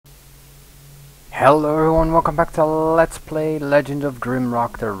Hello everyone, welcome back to Let's Play Legend of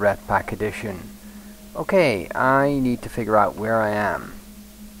Grimrock, the Ratpack edition. Okay, I need to figure out where I am.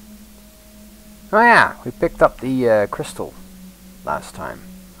 Oh yeah, we picked up the crystal last time.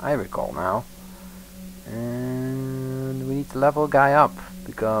 I recall now. And we need to level a guy up,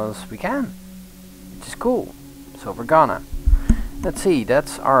 because we can. Which is cool. So we're gonna. Let's see,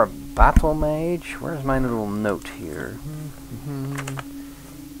 that's our battle mage. Where's my little note here?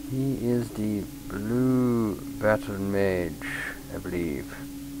 He is the blue battle mage, I believe.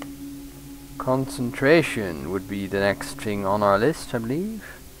 Concentration would be the next thing on our list, I believe.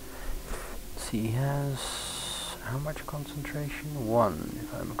 Let's see, he has how much concentration? 1,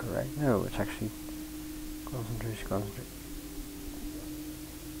 if I'm correct. No, it's actually concentration.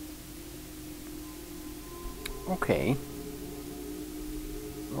 Okay.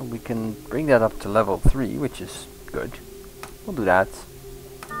 Well, we can bring that up to level 3, which is good. We'll do that.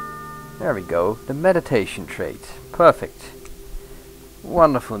 There we go, the meditation trait. Perfect.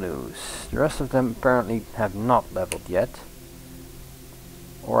 Wonderful news. The rest of them apparently have not leveled yet.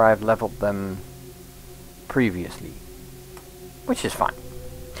 Or I've leveled them previously. Which is fine.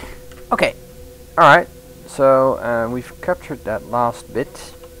 Okay, alright. So, we've captured that last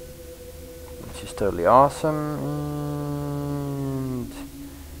bit. Which is totally awesome. And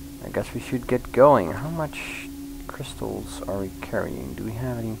I guess we should get going. How much crystals are we carrying? Do we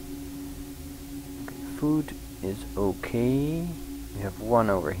have any? Food is okay. We have 1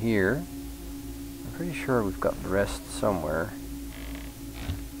 over here. I'm pretty sure we've got the rest somewhere.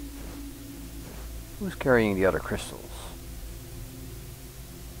 Who's carrying the other crystals?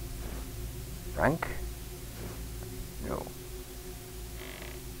 Frank? No.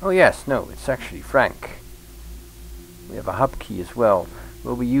 Oh yes, no, it's actually Frank. We have a hub key as well.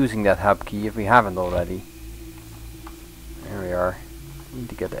 We'll be using that hub key if we haven't already. There we are. Need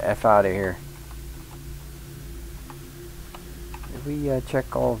to get the F out of here. Did we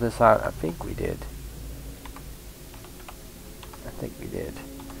check all of this out? I think we did.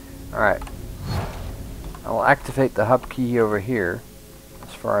 Alright. I will activate the hub key over here.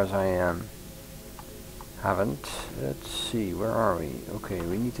 As far as I haven't. Let's see, where are we? Okay,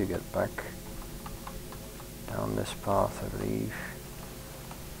 we need to get back down this path, I believe.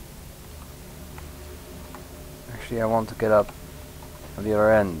 Actually, I want to get up on the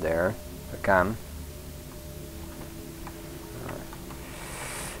other end there, if I can.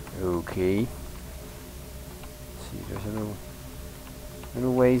 Okay. Let's see, there's a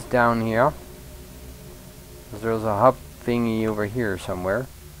little ways down here. There's a hub thingy over here somewhere,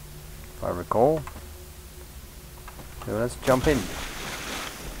 if I recall. So let's jump in.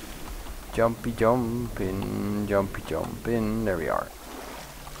 Jumpy jump in, jumpy jump in. There we are.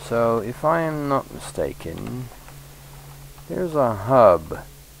 So if I am not mistaken, there's a hub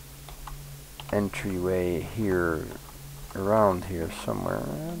entryway here. Around here somewhere,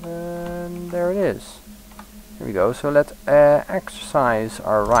 and there it is. Here we go. So let's exercise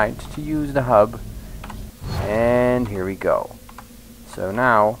our right to use the hub, and here we go. So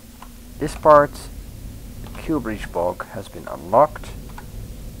now this part, the Kill Breach Bog, has been unlocked.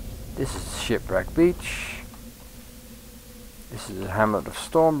 This is Shipwreck Beach. This is the Hamlet of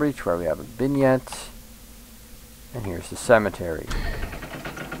Stormbreach, where we haven't been yet. And here's the cemetery,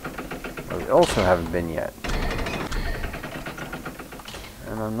 where we also haven't been yet.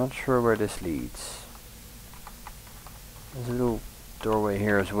 And I'm not sure where this leads. There's a little doorway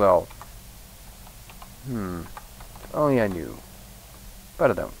here as well. If only I knew.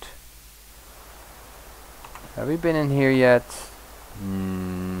 But I don't. Have we been in here yet?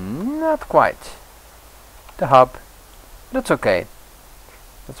 Not quite. The hub. That's okay.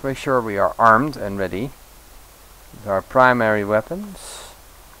 Let's make sure we are armed and ready with our primary weapons.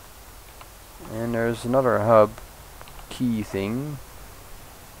 And there's another hub key thing.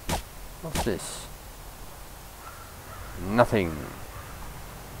 What's this? Nothing.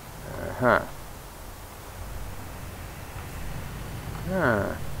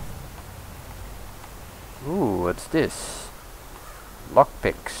 Ooh, what's this?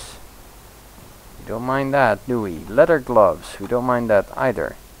 Lockpicks. We don't mind that, do we? Leather gloves. We don't mind that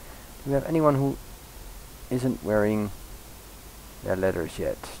either. Do we have anyone who isn't wearing their leathers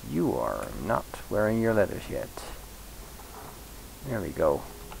yet? You are not wearing your leathers yet. There we go.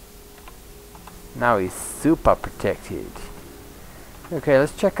 Now he's super protected. Okay,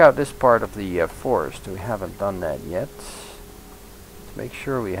 let's check out this part of the forest. We haven't done that yet. Let's make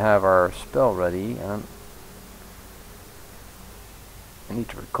sure we have our spell ready. I need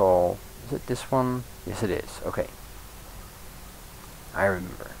to recall. Is it this one? Yes, it is. Okay. I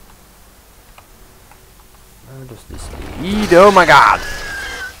remember. Where does this lead? Oh my god!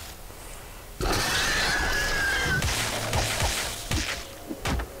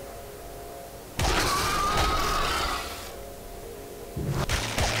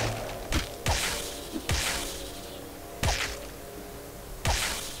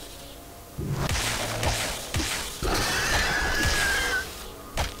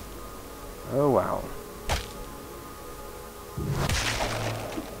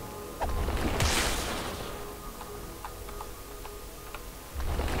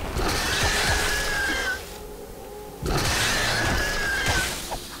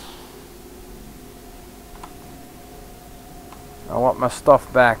 my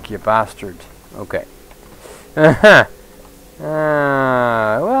stuff back, you bastard. Okay.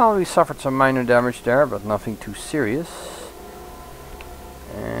 Well, we suffered some minor damage there, but nothing too serious.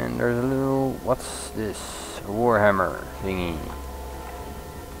 And there's a little... what's this? A warhammer thingy.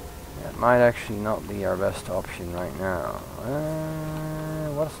 That might actually not be our best option right now.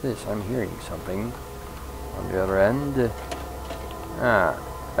 What's this? I'm hearing something on the other end. Ah,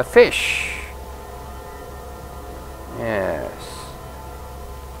 a fish! Yes.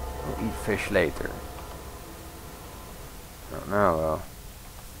 We'll eat fish later. Don't know though.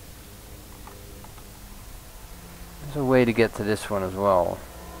 There's a way to get to this one as well.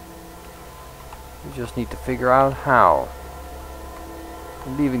 We just need to figure out how.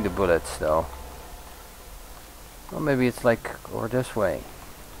 I'm leaving the bullets though. Well, maybe it's like over this way.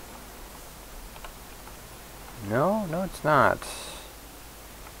 No, it's not.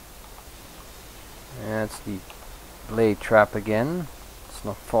 That's the blade trap again. Let's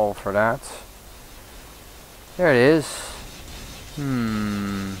not fall for that. There it is.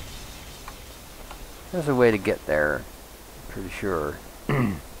 There's a way to get there. I'm pretty sure.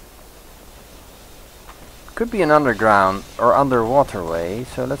 Could be an underground or underwater way,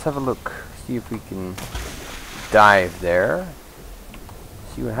 so let's have a look. See if we can dive there.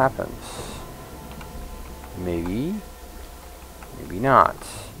 See what happens. Maybe. Maybe not.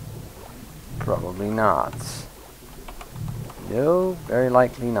 Probably not. No, very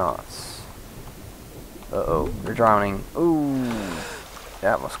likely not. Uh-oh, we're drowning. Ooh,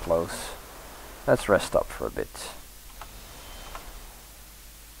 that was close. Let's rest up for a bit.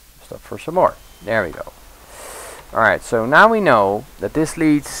 Rest up for some more. There we go. Alright, so now we know that this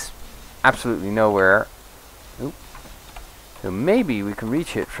leads absolutely nowhere. Oop. So maybe we can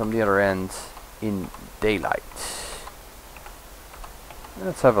reach it from the other end in daylight.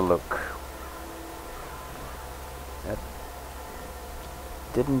 Let's have a look. That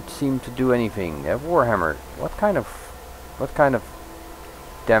didn't seem to do anything. That warhammer. What kind of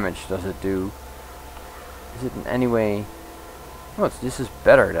damage does it do? Is it in any way? Oh, this is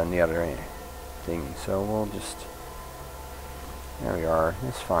better than the other thing. So we'll just. There we are.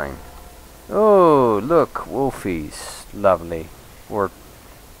 It's fine. Oh, look, wolfies. Lovely. Or.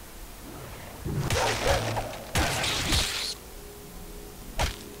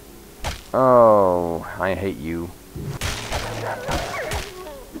 Oh, I hate you.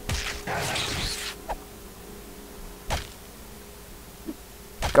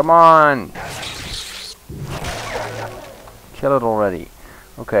 Come on! Kill it already.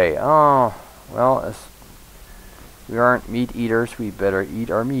 Okay, oh, well, as we aren't meat eaters, we better eat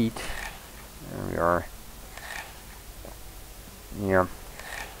our meat. There we are. Yeah.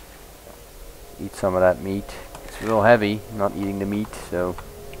 Eat some of that meat. It's real heavy, not eating the meat, so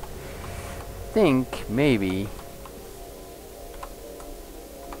I think maybe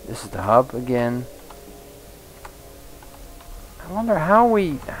this is the hub again. I wonder how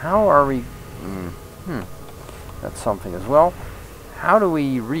are we that's something as well. How do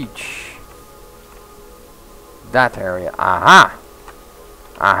we reach that area? Aha!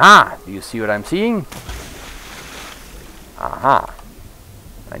 Aha! Do you see what I'm seeing? Aha!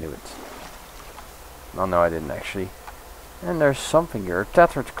 I knew it. Oh no, I didn't actually. And there's something here. A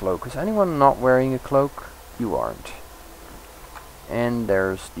tattered cloak. Is anyone not wearing a cloak? You aren't. And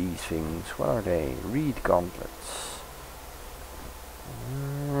there's these things. What are they? Reed gauntlets.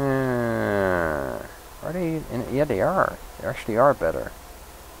 Are they? Yeah, they are. They actually are better.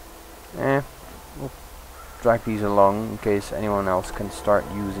 We'll drag these along in case anyone else can start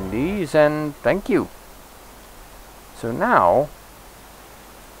using these, and thank you. So now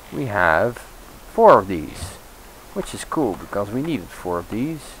we have 4 of these, which is cool because we needed 4 of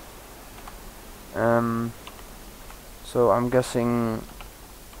these. So I'm guessing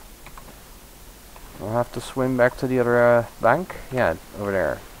we'll have to swim back to the other bank. Yeah, over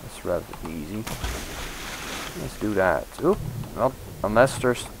there. That's relatively easy. Let's do that. Oop. Well, unless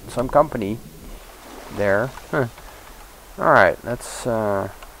there's some company there. Huh. Alright, let's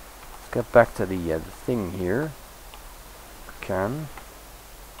get back to the thing here. Can.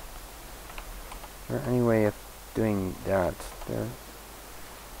 Is there any way of doing that? There.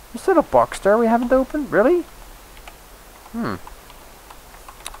 Is there a box there we haven't opened? Really?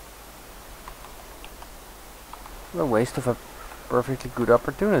 What a waste of a perfectly good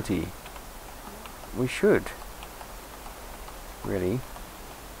opportunity. We should. Really?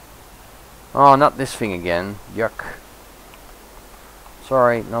 Oh, not this thing again. Yuck.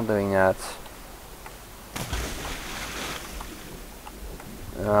 Sorry, not doing that.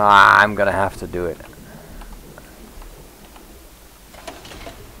 I'm gonna have to do it.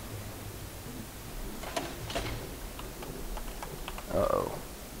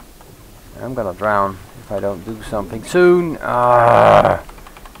 I'm gonna drown if I don't do something soon. Ah,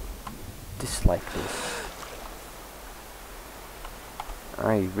 dislike this.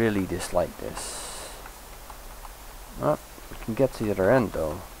 I really dislike this. Oh, we can get to the other end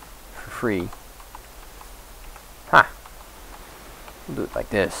though, for free. Ha! We'll do it like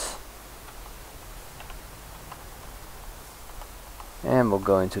this. And we'll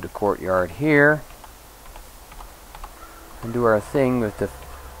go into the courtyard here. And do our thing with the...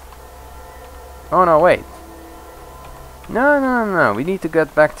 Oh no, wait. No. We need to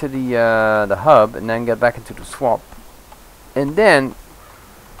get back to the hub and then get back into the swamp. And then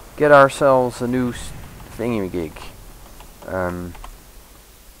get ourselves a new thingy-gig.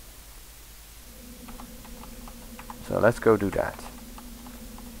 So let's go do that.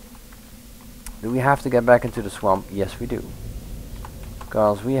 Do we have to get back into the swamp? Yes, we do.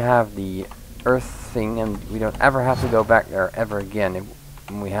 Because we have the earth thing and we don't ever have to go back there ever again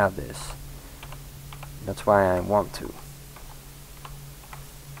when we have this. That's why I want to.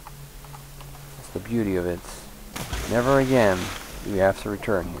 That's the beauty of it. Never again do we have to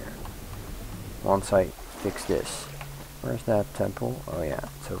return here. Once I fix this. Where's that temple? Oh yeah,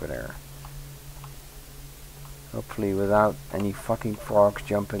 it's over there. Hopefully without any fucking frogs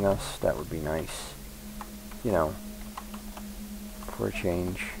jumping us, that would be nice. You know, for a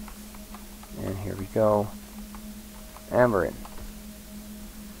change. And here we go. And we're in.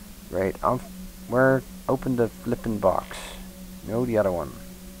 Great. Where? Open the flippin' box. No, the other one.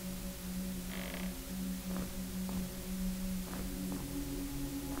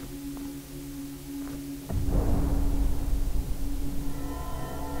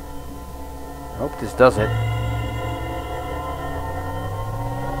 I hope this does it.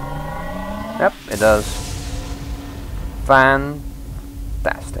 Yep, it does.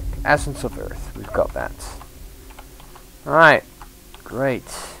 Fantastic. Essence of Earth. We've got that. Alright. Great.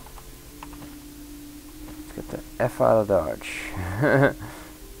 Let's get the F out of Dodge.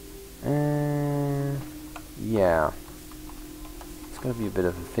 Yeah. It's gonna be a bit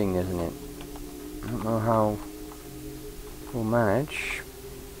of a thing, isn't it? I don't know how we'll manage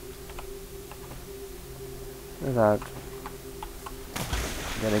without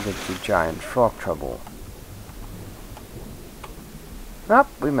getting into giant frog trouble. Nope,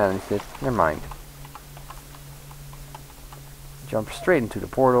 we managed it. Never mind. Jump straight into the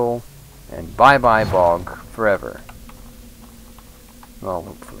portal, and bye-bye bog forever. Well,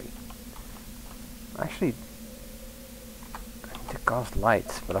 hopefully. Actually, I need to cast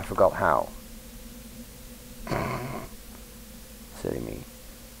lights, but I forgot how. Silly me.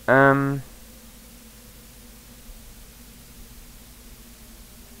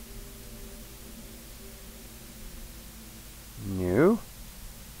 No.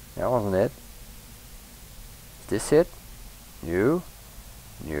 That wasn't it. Is this it? No.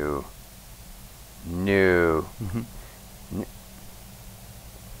 No. No.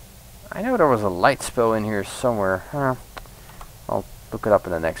 I know there was a light spell in here somewhere. I'll look it up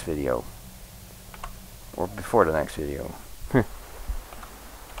in the next video. Or before the next video. I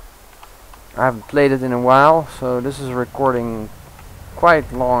haven't played it in a while, so this is a recording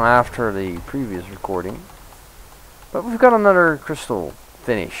quite long after the previous recording. But we've got another crystal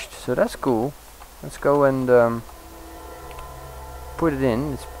finished, so that's cool. Let's go and put it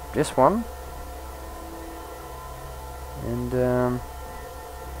in. It's this one. And I'm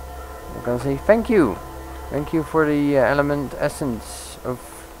gonna say thank you. Thank you for the element essence of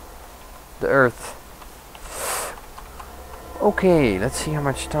the earth. Okay, let's see how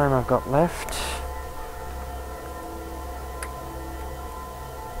much time I've got left.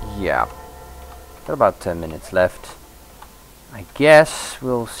 Yeah, got about 10 minutes left. I guess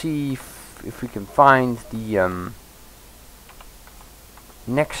we'll see if we can find the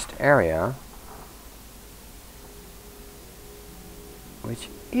next area, which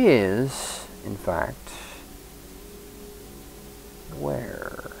is, in fact,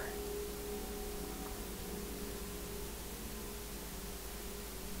 where?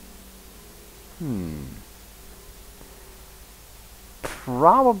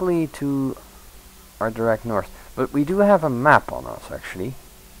 Probably to our direct north. But we do have a map on us, actually.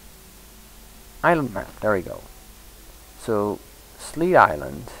 Island map, there we go. So, Sleet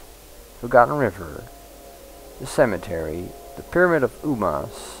Island, Forgotten River, the cemetery, the Pyramid of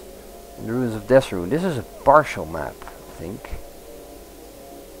Umas, and the ruins of Desruin. This is a partial map, I think.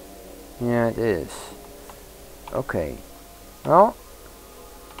 Yeah, it is. Okay. Well,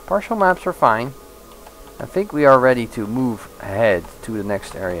 partial maps are fine. I think we are ready to move ahead to the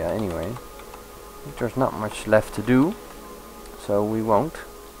next area anyway. I think there's not much left to do, so we won't.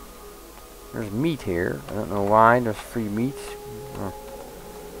 There's meat here. I don't know why. There's free meat.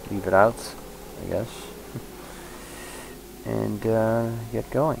 leave it out, I guess. And get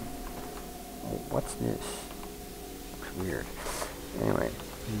going. Oh, what's this? Looks weird. Anyway.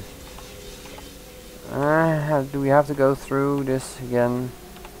 Do we have to go through this again?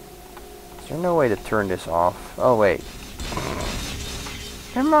 Is there no way to turn this off? Oh wait.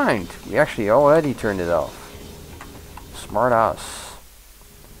 Never mind. We actually already turned it off. Smart ass.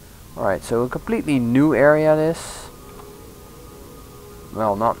 Alright, so a completely new area this.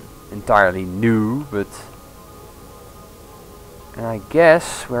 Well, not entirely new, but... And I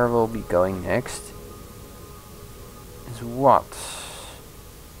guess where we'll be going next is what?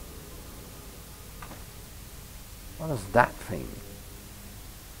 What is that thing?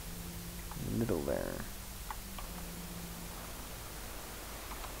 In the middle there.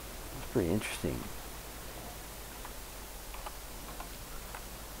 It's pretty interesting.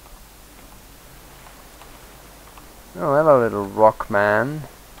 Oh, hello little rock man.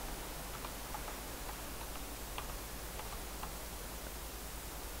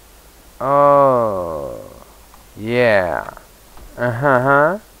 Oh, yeah.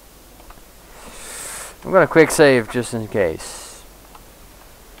 Uh-huh. I'm gonna quick save just in case.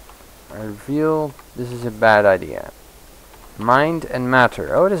 I reveal this is a bad idea. Mind and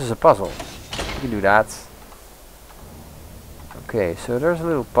matter. Oh, this is a puzzle. You can do that. Okay, so there's a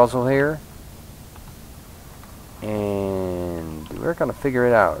little puzzle here. And we're gonna figure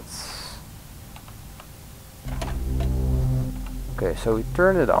it out. Okay, so we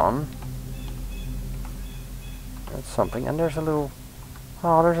turned it on. That's something. And there's a little...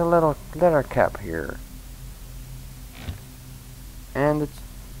 Oh, there's a little letter cap here. And it's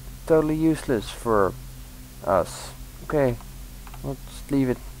totally useless for us. Okay, let's leave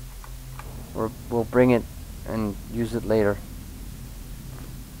it. Or we'll bring it and use it later.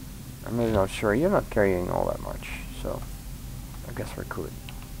 I'm really not sure. You're not carrying all that much, so I guess we're good.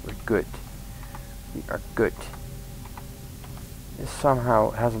 We're good. We are good. This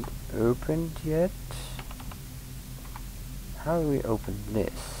somehow hasn't opened yet. How do we open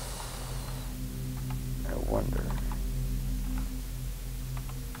this? I wonder.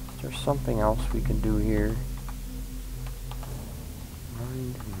 Is there something else we can do here?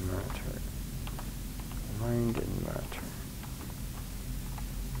 Mind and matter. Mind and matter.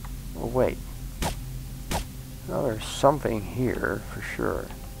 Oh wait. Oh, there's something here for sure.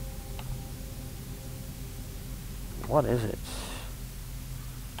 What is it?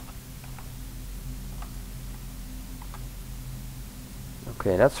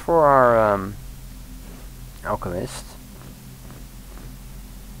 Okay, that's for our alchemist.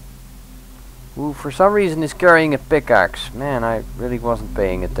 Who for some reason is carrying a pickaxe. Man, I really wasn't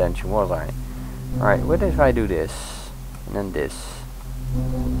paying attention, was I? Alright, what if I do this? And then this.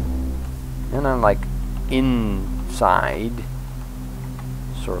 And I'm like inside.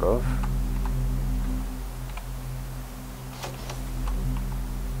 Sort of.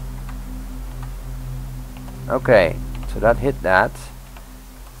 Okay, so that hit that.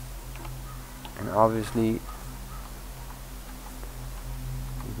 And obviously you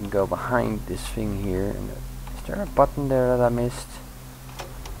can go behind this thing here. And is there a button there that I missed?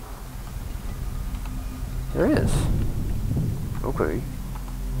 There is. Okay.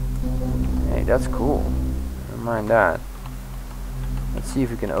 Hey, that's cool. Never mind that. Let's see if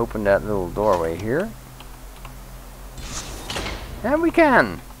we can open that little doorway here. And we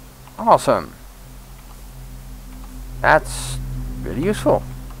can! Awesome! That's really useful.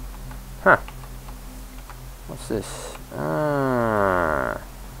 Huh. What's this?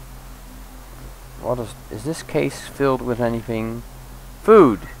 What is this case filled with anything?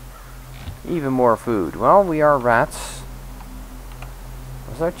 Food! Even more food. Well, we are rats.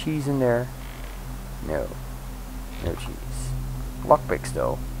 Was there cheese in there? No. No cheese. Lockpicks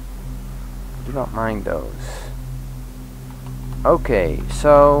though. Do not mind those. Okay,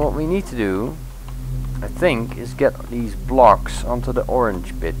 so what we need to do, I think, is get these blocks onto the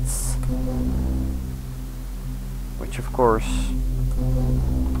orange bits. Which of course is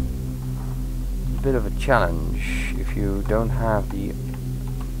a bit of a challenge if you don't have the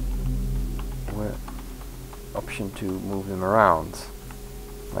option to move them around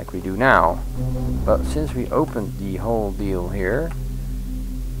like we do now. But since we opened the whole deal here,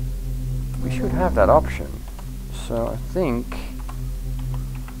 we should have that option. So I think,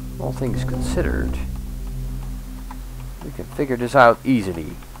 all things considered, we can figure this out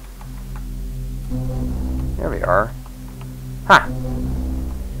easily. There we are. Ha!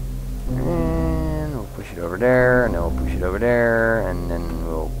 And we'll push it over there, and then we'll push it over there, and then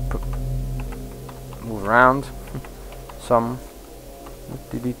we'll move around some.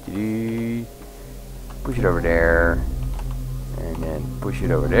 Push it over there. And then push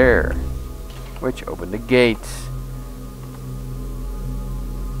it over there. Which opened the gates.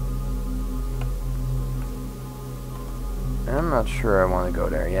 I'm not sure I want to go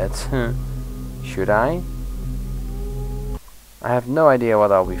there yet. Should I? I have no idea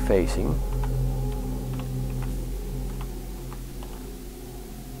what I'll be facing.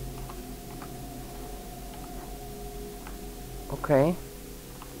 Okay.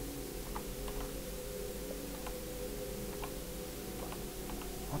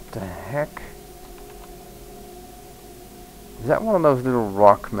 What the heck? Is that one of those little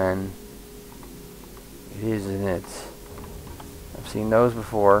rock men? It is, isn't it? I've seen those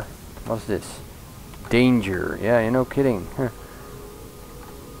before. What's this? Danger. Yeah, you're no kidding.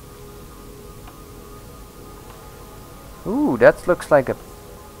 Ooh, that looks like a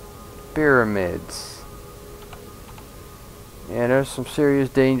pyramid. Yeah, there's some serious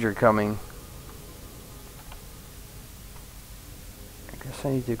danger coming. I guess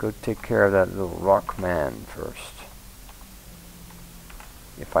I need to go take care of that little rock man first.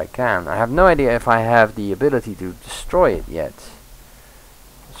 If I can. I have no idea if I have the ability to destroy it yet.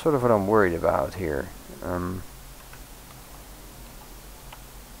 That's sort of what I'm worried about here. I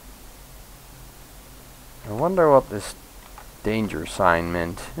wonder what this danger sign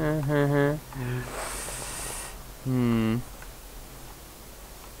meant.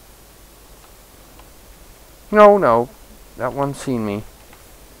 No, that one's seen me.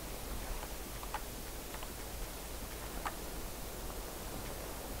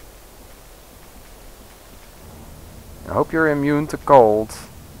 I hope you're immune to cold,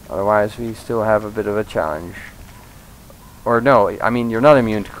 otherwise we still have a bit of a challenge. Or no, I mean you're not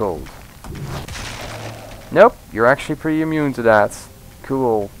immune to cold. Nope, you're actually pretty immune to that.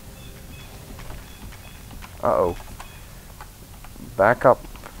 Cool. Uh-oh. Back up.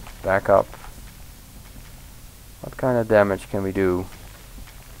 Back up. What kind of damage can we do?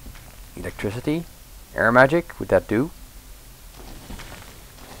 Electricity? Air magic? Would that do?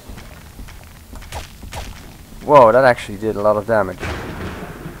 Whoa, that actually did a lot of damage.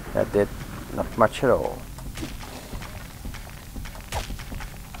 That did not much at all.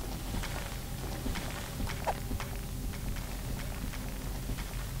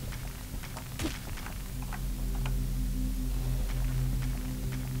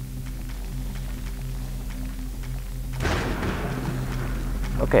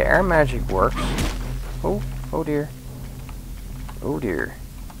 Okay, air magic works. Oh dear. Oh dear.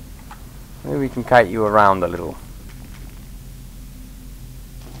 Maybe we can kite you around a little.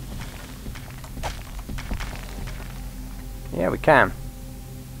 Yeah, we can.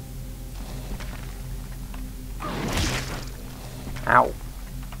 Ow.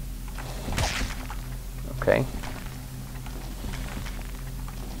 Okay.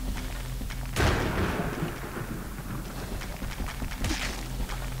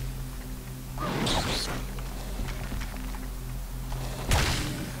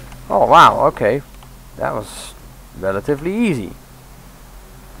 Oh wow, okay. That was relatively easy.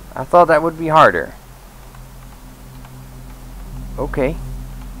 I thought that would be harder. Okay.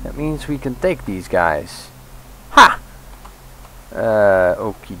 That means we can take these guys. Ha!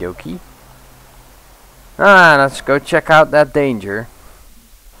 Okie dokie. Let's go check out that danger.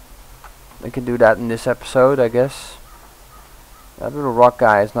 We can do that in this episode, I guess. That little rock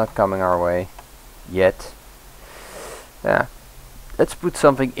guy is not coming our way. Yet. Yeah. Let's put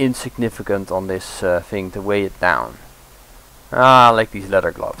something insignificant on this thing to weigh it down. Like these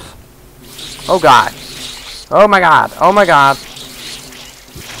leather gloves. Oh god. Oh my god. Oh my god.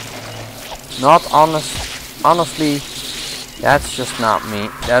 Not honest. Honestly, that's just not me.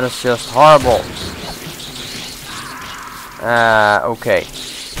 That is just horrible. Okay.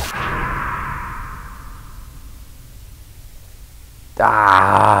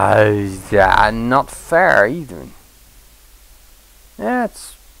 Not fair either.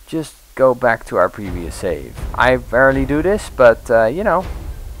 Let's just go back to our previous save. I rarely do this, but you know,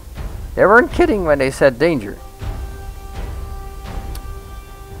 they weren't kidding when they said danger.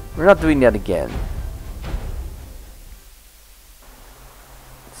 We're not doing that again.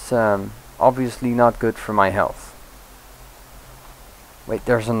 It's obviously not good for my health. Wait,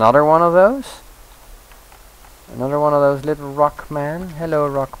 there's another one of those? Another one of those little rock man? Hello,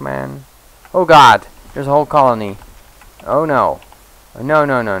 rock man. Oh god, there's a whole colony. Oh no. No,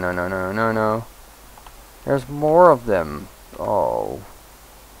 no, no, no, no, no, no, no. There's more of them. Oh.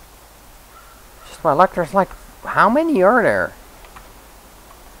 Just my luck, there's like, how many are there?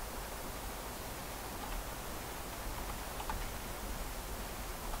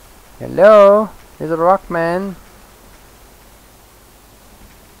 Hello? There's a rock man.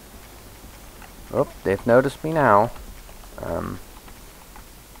 Oh, they've noticed me now. If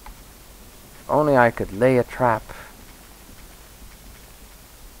only I could lay a trap.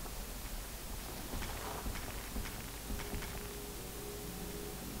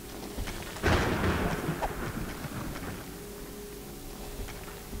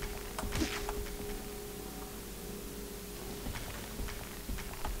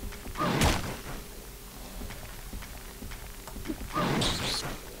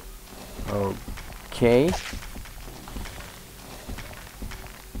 Okay.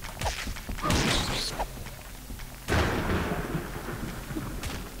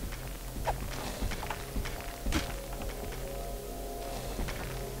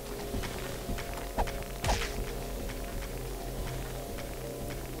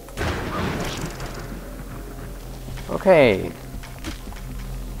 Okay.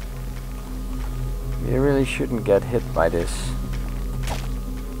 You really shouldn't get hit by this.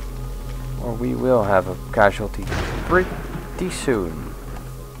 Or we will have a casualty pretty soon.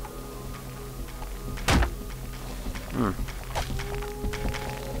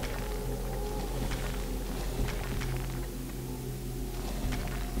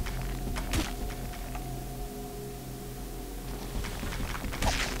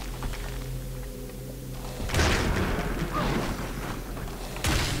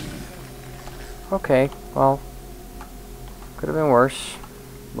 Okay, well, could have been worse.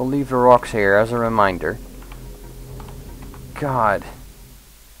 We'll leave the rocks here as a reminder. God.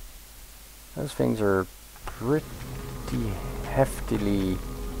 Those things are pretty heftily...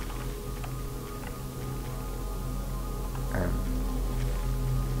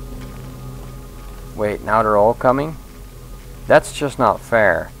 Wait, now they're all coming? That's just not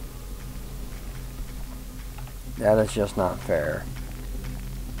fair. That is just not fair.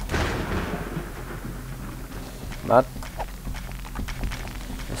 But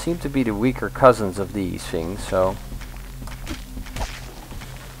they seem to be the weaker cousins of these things, so...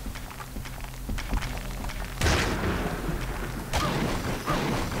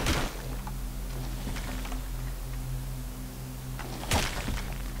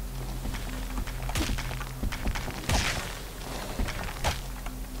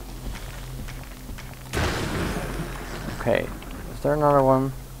 Okay, is there another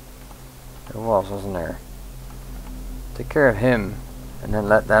one? There was, wasn't there? Take care of him, and then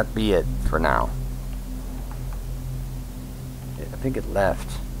let that be it for now. Yeah, I think it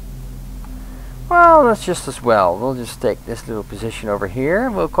left. Well, that's just as well. We'll just take this little position over here,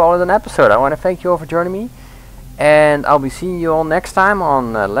 and we'll call it an episode. I want to thank you all for joining me, and I'll be seeing you all next time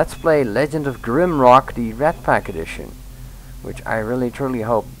on Let's Play Legend of Grimrock, the Ratpack edition, which I really truly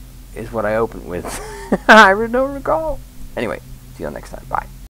hope is what I open with. I don't recall. Anyway, see you all next time. Bye.